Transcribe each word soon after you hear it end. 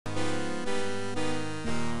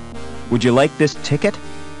Would you like this ticket?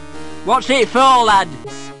 What's it for, lad?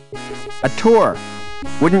 A tour.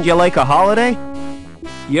 Wouldn't you like a holiday?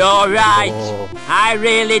 You're right. I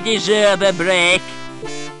really deserve a break.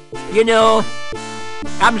 You know,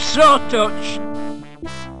 I'm so touched.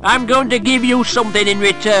 I'm going to give you something in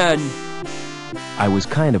return. I was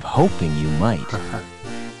kind of hoping you might.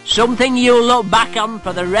 Something you'll look back on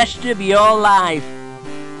for the rest of your life.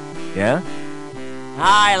 Yeah?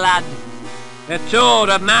 Aye, lad. A tour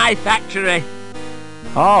of my factory.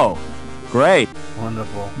 Oh, great.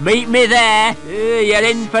 Wonderful. Meet me there. You're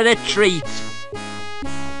in for a treat.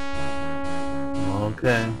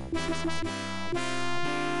 Okay.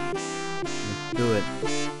 Let's do it.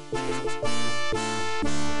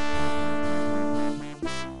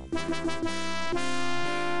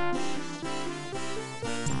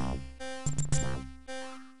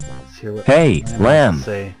 Let's hear what Hey, Lamb.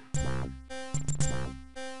 Say.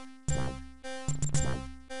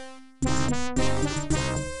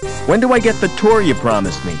 When do I get the tour you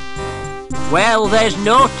promised me? Well, there's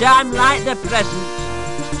no time like the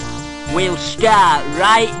present. We'll start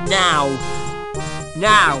right now.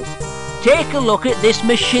 Now, take a look at this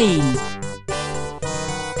machine.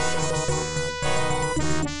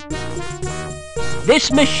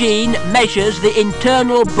 This machine measures the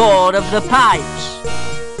internal bore of the pipes.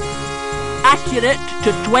 Accurate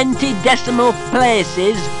to 20 decimal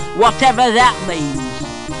places, whatever that means.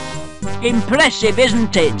 Impressive,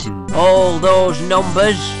 isn't it? All those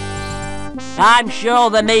numbers. I'm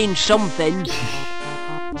sure they mean something.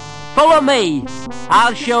 Follow me.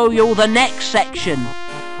 I'll show you the next section.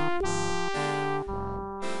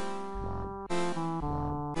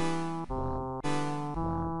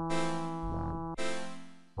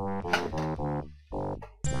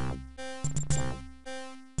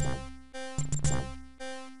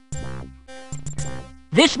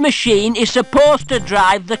 This machine is supposed to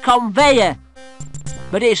drive the conveyor,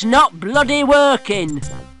 but it's not bloody working.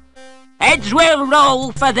 Heads will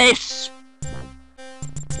roll for this.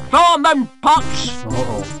 Foreman Potts,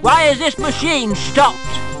 why has this machine stopped?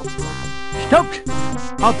 Stopped?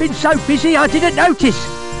 I've been so busy I didn't notice.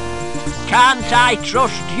 Can't I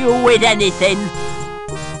trust you with anything?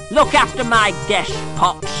 Look after my desk,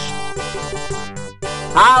 Potts.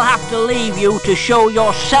 I'll have to leave you to show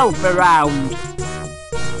yourself around.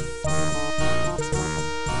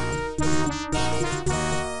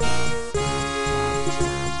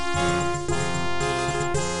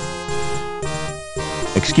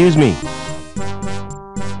 Excuse me.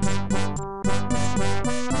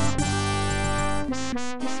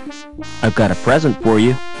 I've got a present for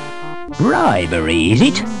you. Bribery, is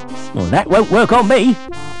it? Well, that won't work on me.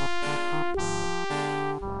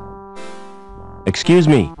 Excuse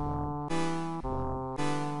me.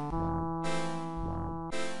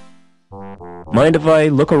 Mind if I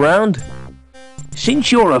look around?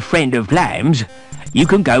 Since you're a friend of Lamb's, you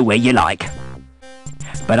can go where you like.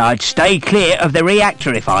 But I'd stay clear of the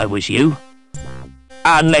reactor if I was you.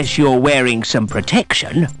 Unless you're wearing some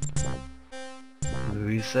protection. What do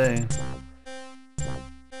we say?